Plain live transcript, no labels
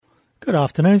Good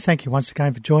afternoon. Thank you once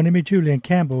again for joining me. Julian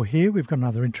Campbell here. We've got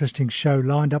another interesting show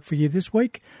lined up for you this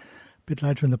week. A bit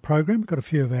later in the program, we've got a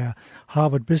few of our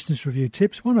Harvard Business Review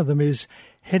tips. One of them is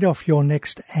head off your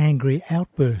next angry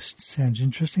outburst. Sounds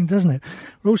interesting, doesn't it?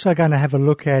 We're also going to have a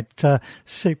look at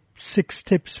six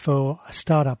tips for a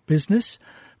startup business.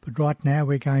 But right now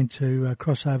we're going to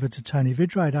cross over to Tony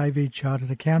Vidra at AV Chartered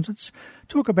Accountants.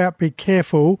 Talk about be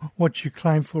careful what you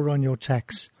claim for on your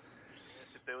tax.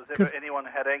 If there was ever anyone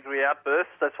who had angry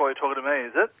outbursts, that's why you're talking to me,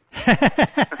 is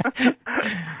it?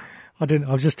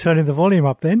 I was just turning the volume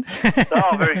up then.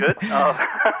 Oh, very good. Oh,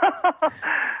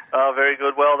 very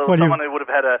good. Well, there was someone who would have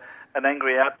had an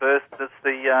angry outburst. That's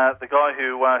the guy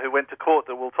who went to court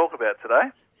that we'll talk about today.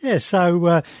 Yeah,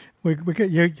 so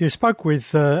you spoke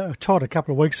with Todd a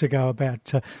couple of weeks ago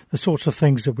about the sorts of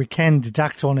things that we can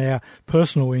deduct on our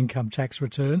personal income tax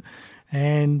return,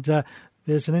 and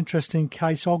there's an interesting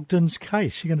case, Ogden's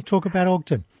case. You're going to talk about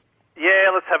Ogden? Yeah,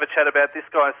 let's have a chat about this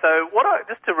guy. So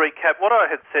just to recap, what I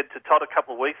had said to Todd a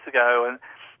couple of weeks ago,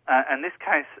 and this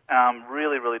case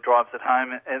really drives it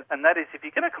home, and that is if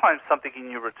you're going to claim something in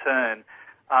your return,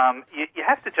 you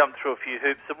have to jump through a few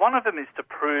hoops. And one of them is to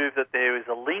prove that there is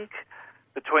a link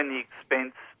between the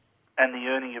expense and the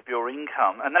earning of your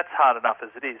income, and that's hard enough as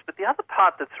it is. But the other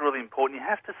part that's really important, you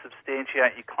have to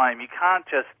substantiate your claim. You can't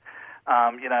just,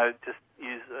 just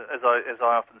use, as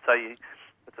I often say,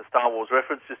 it's a Star Wars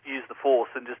reference, just use the Force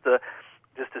and just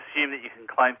assume that you can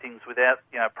claim things without,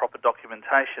 proper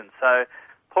documentation. So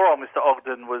poor old Mr.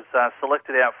 Ogden was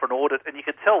selected out for an audit, and you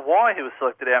could tell why he was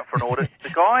selected out for an audit. The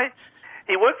guy,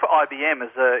 he worked for IBM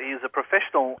he was a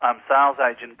professional sales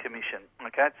agent commission,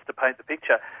 okay, just to paint the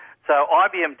picture. So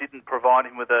IBM didn't provide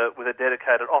him with a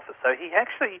dedicated office. So he had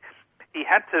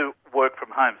to work from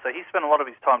home. So he spent a lot of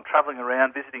his time travelling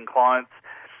around, visiting clients,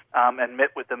 and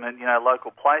met with them in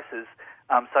local places.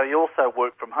 So he also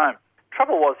worked from home.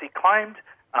 Trouble was he claimed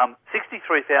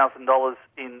 $63,000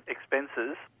 in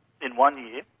expenses in 1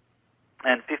 year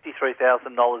and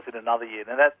 $53,000 in another year.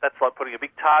 Now that's like putting a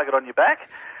big target on your back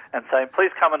and saying,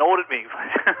 please come and audit me.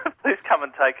 Please come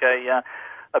and take a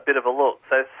bit of a look.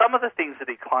 So some of the things that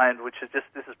he claimed,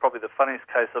 this is probably the funniest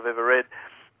case I've ever read,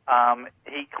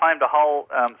 he claimed a whole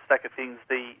stack of things.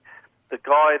 The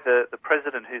guy, the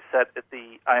president who sat at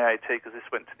the AAT, because this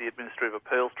went to the Administrative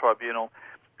Appeals Tribunal,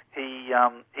 he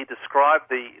described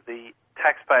the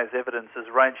taxpayers' evidence as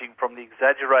ranging from the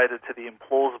exaggerated to the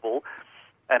implausible,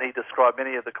 and he described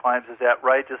many of the claims as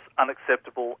outrageous,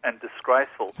 unacceptable, and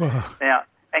disgraceful. Now,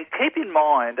 and keep in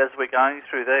mind, as we're going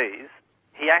through these,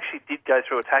 he actually did go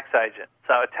through a tax agent.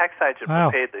 So a tax agent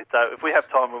prepared this. So if we have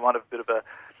time, we might have a bit of a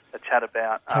chat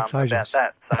about that.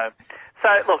 So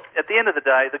look, at the end of the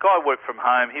day, the guy worked from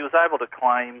home. He was able to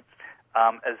claim,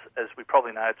 as we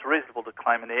probably know, it's reasonable to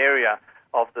claim an area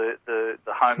of the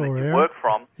home floor that you work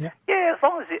from. Yeah, as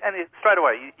long as straight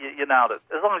away you nailed it.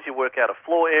 As long as you work out a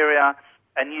floor area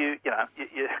and you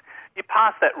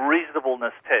pass that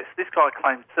reasonableness test. This guy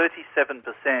claimed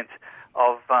 37%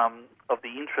 of the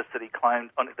interest that he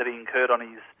claimed that he incurred on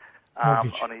his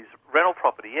rental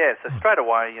property. Yeah, so straight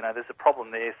away, there's a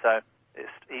problem there. So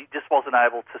he just wasn't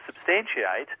able to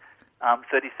substantiate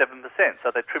 37%.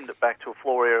 So they trimmed it back to a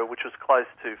floor area which was close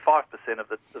to 5% of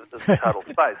the total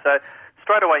space. So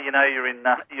straight away, you're in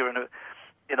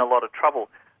a lot of trouble.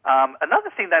 Another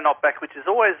thing they knocked back, which is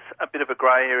always a bit of a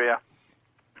grey area,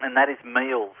 and that is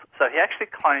meals. So he actually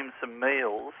claimed some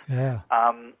meals. Yeah.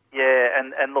 And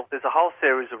look, there's a whole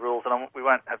series of rules, and we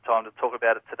won't have time to talk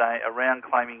about it today, around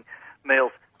claiming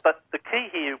meals. But the key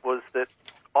here was that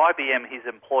IBM, his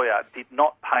employer, did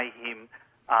not pay him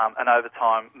an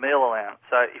overtime meal allowance.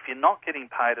 So if you're not getting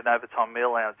paid an overtime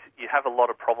meal allowance, you have a lot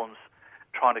of problems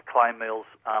trying to claim meals,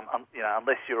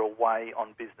 unless you're away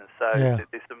on business. So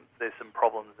there's some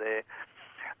problems there.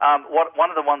 One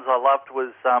of the ones I loved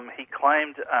was he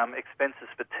claimed expenses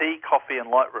for tea, coffee, and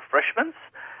light refreshments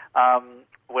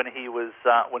when he was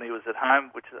at home,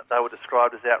 which they were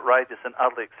described as outrageous and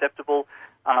utterly acceptable.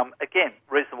 Again,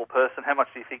 reasonable person. How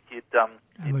much do you think you'd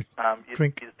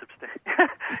drink?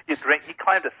 You'd drink. He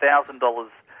claimed $1,000.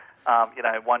 1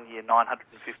 year,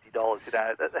 $950.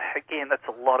 Again, that's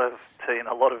a lot of tea and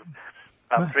a lot of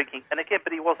drinking. And again,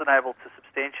 but he wasn't able to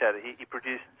substantiate it. He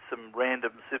produced some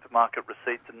random supermarket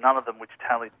receipts, and none of them which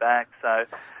tallied back. So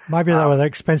maybe they were the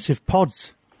expensive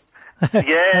pods.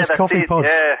 Yeah, those coffee pods.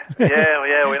 Yeah.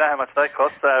 We know how much they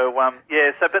cost. So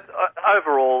but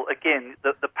overall, again,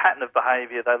 the pattern of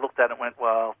behaviour, they looked at it and went,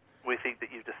 well, we think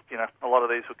that you just, a lot of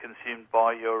these were consumed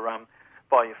by your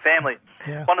family.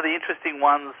 Yeah. One of the interesting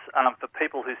ones for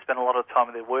people who spend a lot of time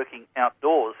when they're working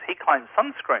outdoors, he claimed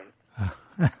sunscreen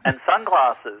and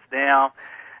sunglasses. Now,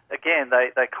 again,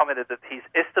 they commented that his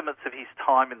estimates of his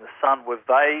time in the sun were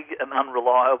vague and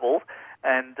unreliable,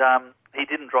 and he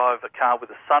didn't drive a car with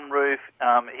a sunroof.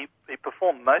 He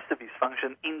performed most of his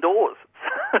function indoors.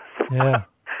 Yeah.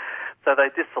 So they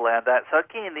disallowed that. So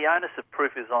again, the onus of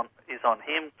proof is on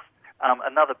him.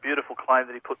 Another beautiful claim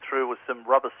that he put through was some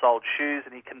rubber-soled shoes,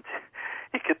 and he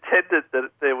contended that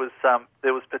there was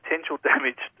potential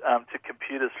damage to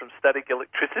computers from static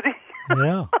electricity.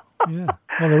 Yeah.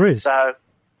 Well, there is. So,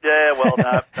 yeah, well,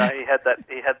 no, he had that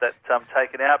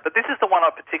taken out. But this is the one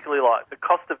I particularly like: the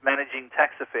cost of managing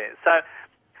tax affairs.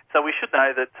 So we should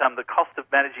know that the cost of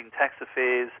managing tax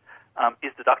affairs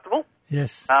is deductible.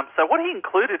 Yes. So what he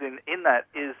included in that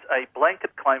is a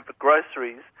blanket claim for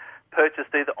groceries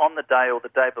purchased either on the day or the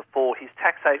day before his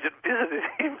tax agent visited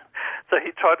him. So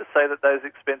he tried to say that those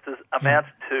expenses amount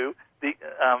to the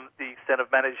extent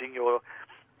of managing your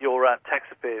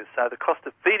tax affairs. So the cost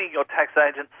of feeding your tax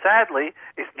agent, sadly,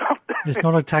 is not... It's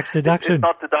not a tax deduction. It's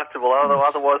not deductible.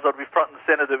 Otherwise, I'd be front and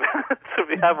centre to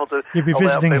be able to... You'd be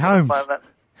visiting homes.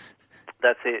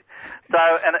 That's it. So,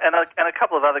 and a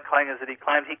couple of other claimers that he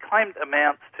claimed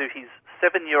amounts to his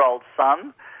 7-year-old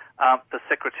son for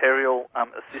secretarial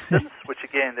assistance, which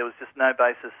again, there was just no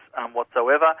basis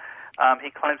whatsoever. He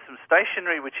claimed some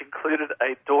stationery, which included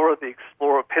a Dora the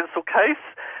Explorer pencil case,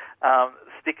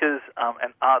 stickers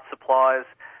and art supplies,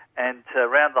 and to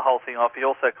round the whole thing off, he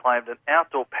also claimed an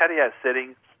outdoor patio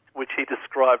setting, which he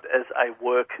described as a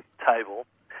work table.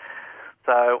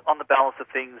 So on the balance of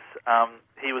things,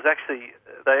 they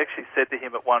actually said to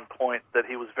him at one point that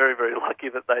he was very, very lucky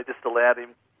that they just allowed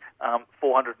him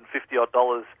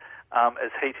 $450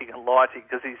 as heating and lighting,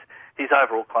 because his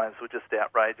overall claims were just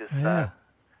outrageous. Yeah.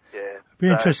 It'd be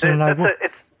interesting to know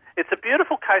it's a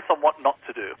beautiful case on what not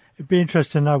to do. It'd be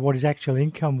interesting to know what his actual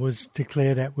income was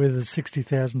declared at with the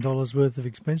 $60,000 worth of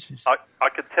expenses. I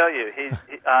could tell you,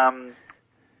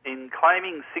 in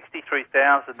claiming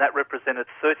 $63,000, that represented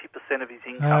 30% of his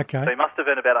income. Okay. So he must have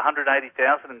earned about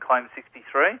 $180,000 and claimed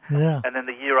 $63,000. Yeah. And then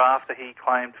the year after, he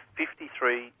claimed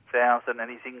 $53,000, and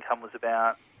his income was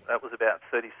about 37%.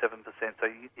 So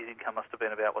his income must have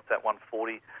been about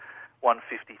 $140,000,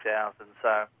 $150,000.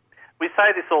 So we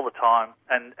say this all the time,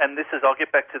 and this is, I'll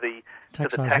get back to the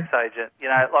tax agent. You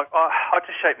know, like I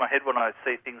just shake my head when I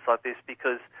see things like this,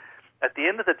 because at the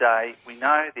end of the day, we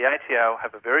know the ATO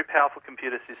have a very powerful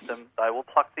computer system. They will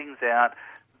pluck things out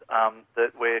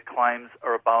that where claims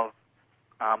are above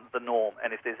the norm.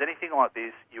 And if there's anything like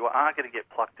this, you are going to get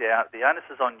plucked out. The onus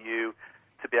is on you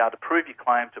to be able to prove your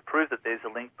claim, to prove that there's a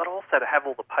link, but also to have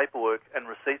all the paperwork and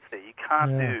receipts there. You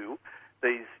can't do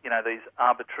these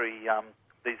arbitrary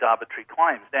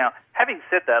claims. Now, having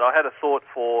said that, I had a thought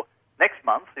for next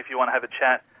month, if you want to have a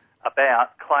chat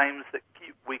about claims that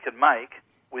we can make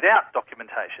without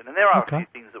documentation. And there are a few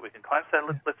things that we can claim, so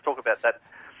let's talk about that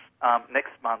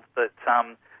next month. But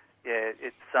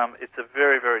it's a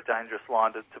very, very dangerous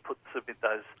line to submit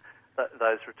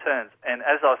those returns. And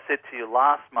as I said to you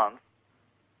last month,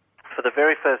 for the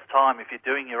very first time, if you're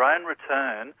doing your own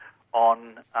return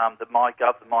on the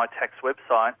MyGov, the MyTax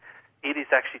website, it is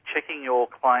actually checking your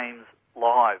claims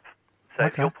live. So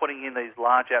if you're putting in these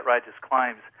large, outrageous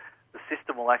claims, the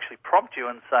system will actually prompt you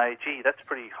and say, "Gee, that's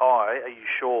pretty high. Are you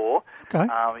sure?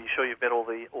 Are you sure you've met all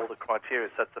the criteria?"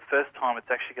 So it's the first time it's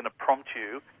actually going to prompt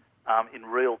you in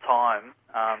real time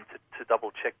to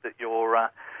double check that you're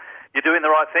doing the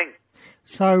right thing.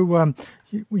 So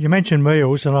you mentioned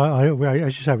meals, and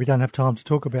as you say, we don't have time to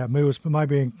talk about meals, but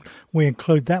maybe we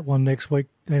include that one next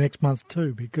month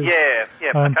too, because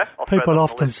people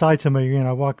often say to me, you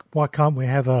know, why can't we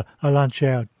have a lunch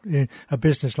out, a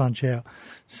business lunch out?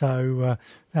 So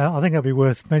I think it'll be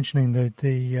worth mentioning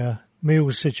the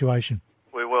meals situation.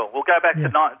 We will. We'll go back to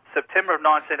September of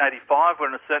 1985,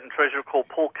 when a certain treasurer called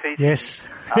Paul Keating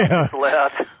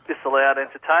disallowed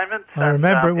entertainment. I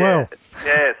remember it well.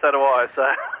 Yeah, so do I.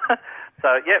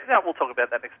 So we'll talk about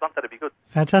that next month. That'd be good.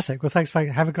 Fantastic. Well, thanks,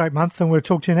 mate. Have a great month, and we'll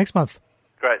talk to you next month.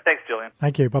 Great. Thanks, Julian.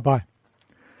 Thank you. Bye-bye.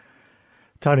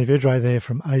 Tony Vidray there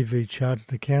from AV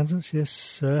Chartered Accountants.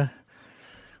 Yes.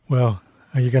 Well,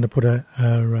 are you going to put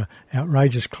a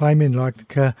outrageous claim in like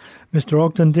Mr.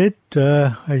 Ogden did?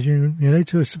 You need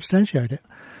to substantiate it.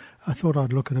 I thought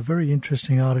I'd look at a very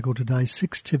interesting article today,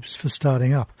 6 Tips for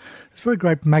Starting Up. There's a very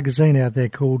great magazine out there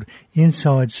called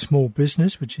Inside Small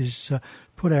Business, which is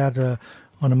put out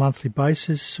on a monthly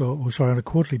basis, on a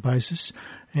quarterly basis,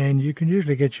 and you can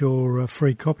usually get your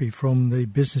free copy from the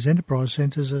business enterprise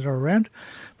centres that are around.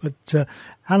 But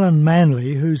Alan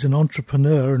Manley, who's an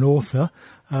entrepreneur and author,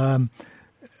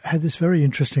 had this very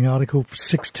interesting article,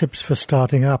 6 tips for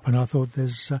starting up, and I thought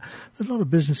there's a lot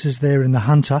of businesses there in the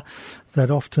Hunter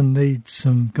that often need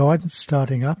some guidance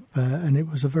starting up, and it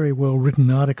was a very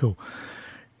well-written article.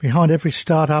 Behind every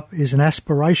startup is an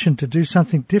aspiration to do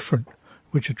something different,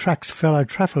 which attracts fellow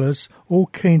travellers, all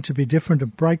keen to be different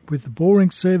and break with the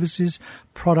boring services,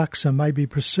 products and maybe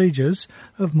procedures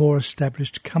of more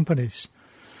established companies.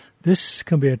 This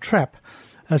can be a trap,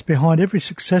 as behind every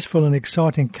successful and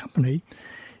exciting company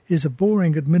is a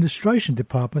boring administration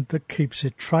department that keeps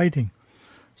it trading.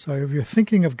 So if you're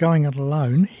thinking of going it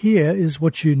alone, here is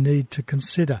what you need to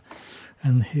consider.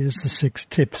 And here's the 6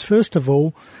 tips. First of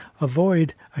all,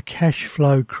 avoid a cash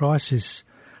flow crisis.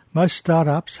 Most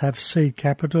startups have seed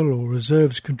capital or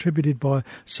reserves contributed by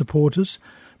supporters,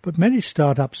 but many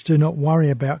startups do not worry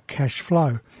about cash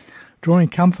flow, drawing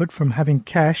comfort from having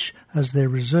cash as their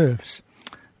reserves.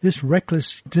 This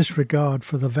reckless disregard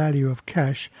for the value of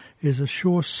cash is a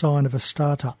sure sign of a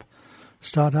startup.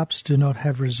 Startups do not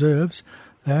have reserves.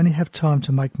 They only have time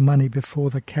to make money before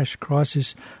the cash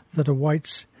crisis that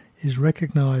awaits is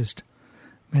recognised.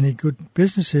 Many good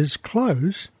businesses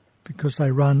close because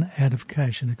they run out of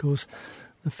cash. And, of course,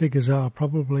 the figures are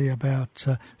probably about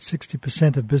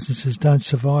 60% of businesses don't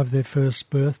survive their first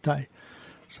birthday.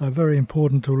 So very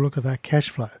important to look at that cash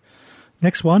flow.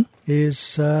 Next one is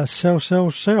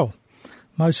sell.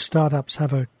 Most startups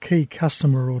have a key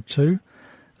customer or two.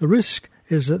 The risk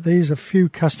is that these few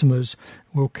customers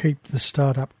will keep the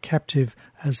startup captive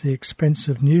as the expense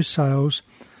of new sales.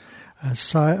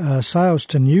 Sales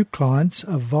to new clients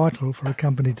are vital for a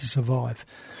company to survive.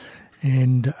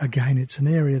 And again, it's an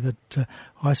area that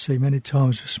I see many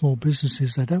times with small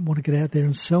businesses. They don't want to get out there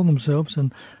and sell themselves.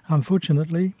 And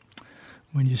unfortunately,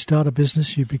 when you start a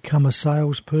business, you become a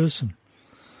salesperson.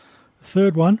 The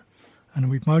third one, and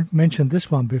we've mentioned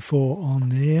this one before on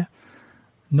the air,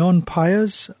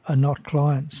 non-payers are not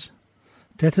clients.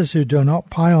 Debtors who do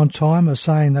not pay on time are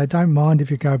saying they don't mind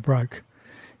if you go broke.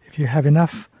 If you have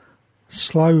enough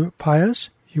slow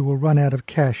payers, you will run out of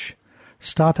cash.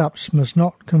 Startups must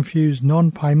not confuse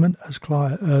non-payment as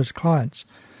clients.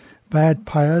 Bad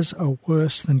payers are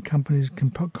worse than companies'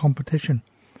 competition.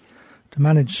 To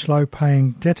manage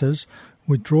slow-paying debtors,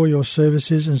 withdraw your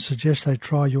services and suggest they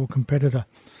try your competitor.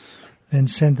 Then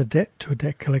send the debt to a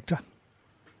debt collector.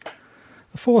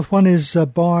 The fourth one is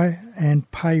buy and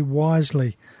pay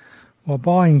wisely. While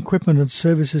buying equipment and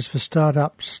services for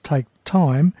startups take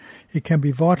time, it can be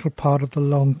a vital part of the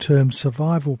long-term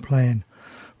survival plan.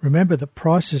 Remember that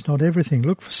price is not everything.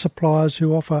 Look for suppliers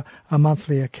who offer a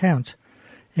monthly account.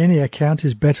 Any account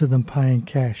is better than paying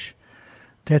cash.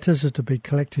 Debtors are to be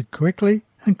collected quickly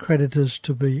and creditors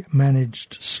to be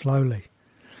managed slowly.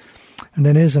 And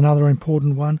then here's another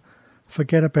important one.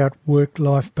 Forget about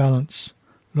work-life balance.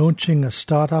 Launching a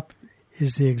startup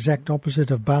is the exact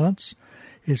opposite of balance.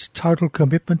 It's total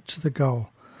commitment to the goal.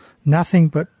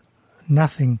 Nothing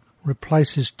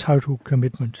replaces total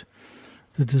commitment.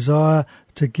 The desire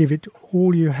to give it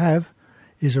all you have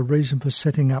is a reason for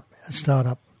setting up a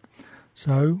startup.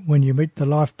 So when you meet the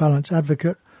life balance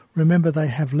advocate, remember they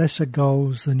have lesser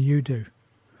goals than you do.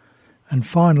 And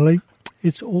finally,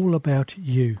 it's all about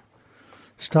you.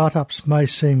 Startups may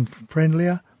seem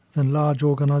friendlier than large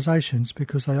organisations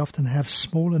because they often have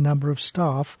smaller number of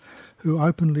staff who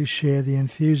openly share the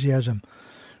enthusiasm.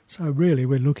 So really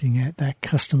we're looking at that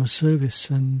customer service,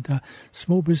 and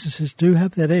small businesses do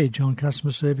have that edge on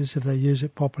customer service if they use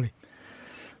it properly.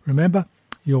 Remember,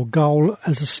 your goal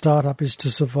as a startup is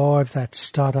to survive that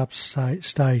startup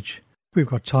stage. We've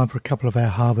got time for a couple of our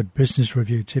Harvard Business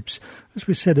Review tips. As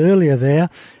we said earlier there,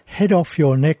 head off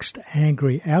your next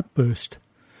angry outburst.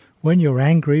 When you're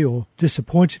angry or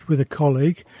disappointed with a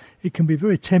colleague, it can be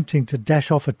very tempting to dash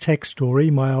off a text or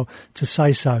email to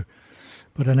say so.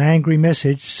 But an angry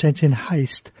message sent in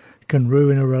haste can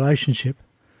ruin a relationship.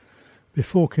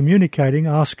 Before communicating,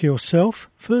 ask yourself,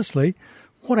 firstly,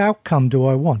 what outcome do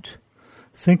I want?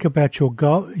 Think about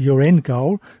your end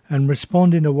goal and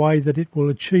respond in a way that it will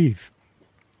achieve.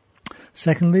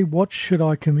 Secondly, what should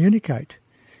I communicate?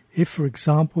 If, for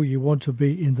example, you want to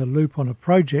be in the loop on a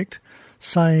project,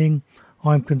 saying,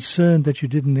 I'm concerned that you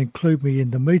didn't include me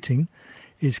in the meeting,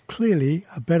 is clearly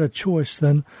a better choice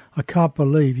than, I can't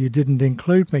believe you didn't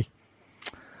include me.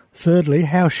 Thirdly,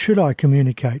 how should I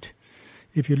communicate?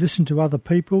 If you listen to other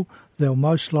people, they'll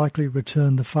most likely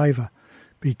return the favour.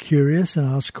 Be curious and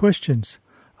ask questions.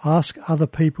 Ask other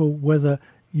people whether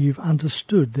you've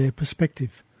understood their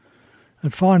perspective.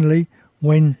 And finally,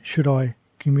 when should I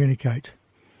communicate?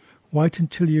 Wait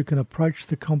until you can approach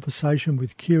the conversation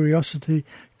with curiosity,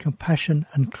 compassion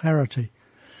and clarity,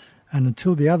 and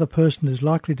until the other person is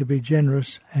likely to be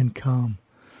generous and calm.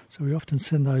 So we often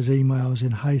send those emails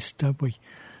in haste, don't we?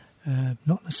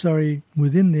 Not necessarily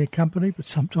within the company, but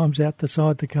sometimes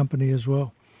outside the company as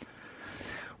well.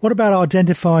 What about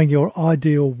identifying your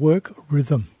ideal work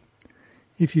rhythm?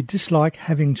 If you dislike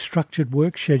having structured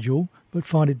work schedule but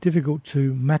find it difficult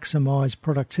to maximise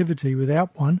productivity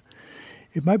without one,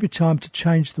 it may be time to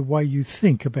change the way you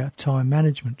think about time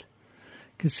management.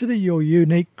 Consider your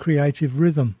unique creative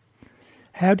rhythm.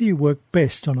 How do you work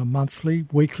best on a monthly,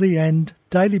 weekly and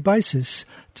daily basis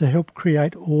to help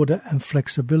create order and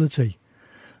flexibility?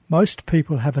 Most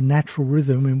people have a natural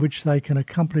rhythm in which they can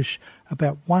accomplish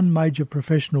about one major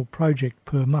professional project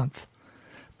per month.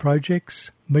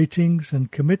 Projects, meetings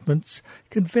and commitments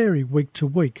can vary week to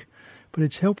week, but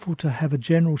it's helpful to have a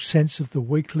general sense of the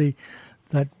weekly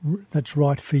that's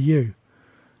right for you.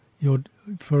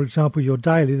 For example, your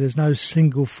daily, there's no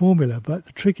single formula, but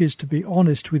the trick is to be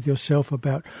honest with yourself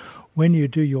about when you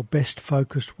do your best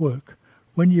focused work,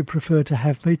 when you prefer to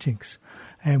have meetings,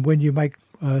 and when you make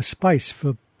space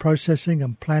for processing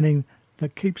and planning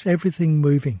that keeps everything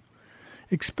moving.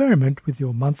 Experiment with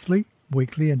your monthly,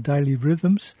 weekly and daily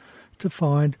rhythms to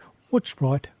find what's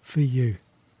right for you.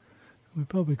 We've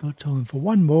probably got time for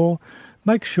one more.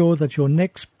 Make sure that your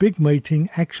next big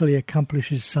meeting actually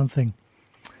accomplishes something.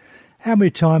 How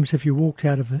many times have you walked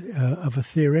out of a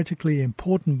theoretically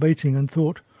important meeting and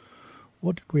thought,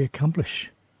 what did we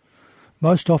accomplish?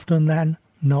 Most often than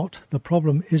not, the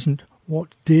problem isn't what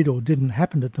did or didn't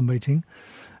happen at the meeting.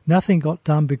 Nothing got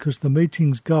done because the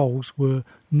meeting's goals were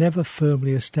never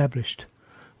firmly established.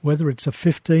 Whether it's a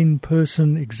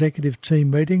 15-person executive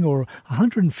team meeting or a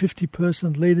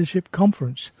 150-person leadership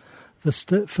conference,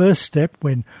 the first step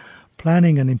when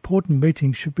planning an important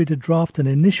meeting should be to draft an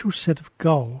initial set of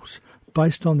goals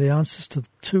based on the answers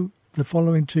to the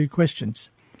following two questions.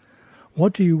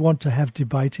 What do you want to have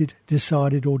debated,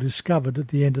 decided or discovered at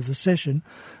the end of the session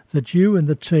that you and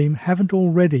the team haven't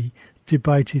already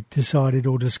debated, decided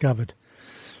or discovered?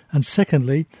 And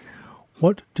secondly,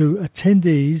 what do you want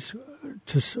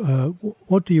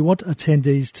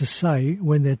attendees to say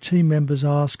when their team members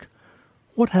ask,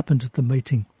 what happened at the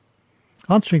meeting?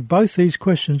 Answering both these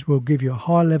questions will give you a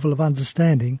high level of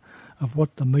understanding of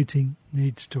what the meeting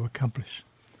needs to accomplish.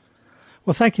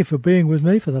 Well, thank you for being with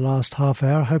me for the last half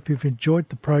hour. I hope you've enjoyed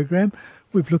the program.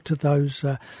 We've looked at those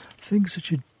things that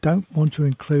you don't want to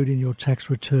include in your tax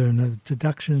return,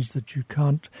 deductions that you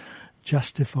can't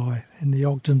justify. In the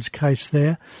Ogden's case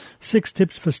there, 6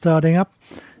 tips for starting up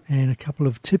and a couple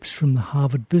of tips from the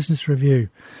Harvard Business Review.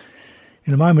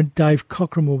 In a moment, Dave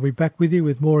Cockram will be back with you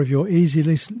with more of your easy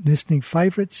listening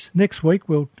favourites. Next week,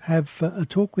 we'll have a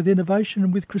talk with Innovation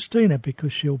and with Christina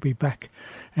because she'll be back.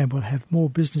 And we'll have more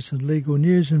business and legal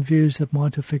news and views that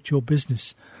might affect your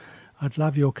business. I'd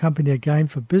love your company again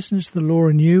for Business, the Law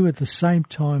and You at the same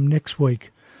time next week.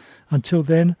 Until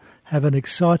then, have an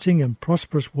exciting and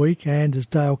prosperous week. And as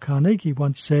Dale Carnegie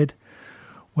once said,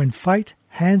 when fate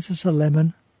hands us a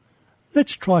lemon,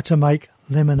 let's try to make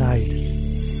lemonade.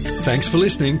 Thanks for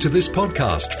listening to this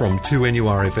podcast from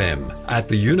 2NURFM at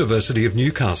the University of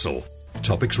Newcastle.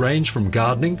 Topics range from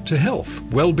gardening to health,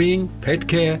 well-being, pet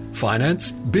care,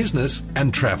 finance, business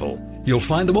and travel. You'll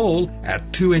find them all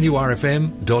at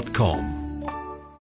 2NURFM.com.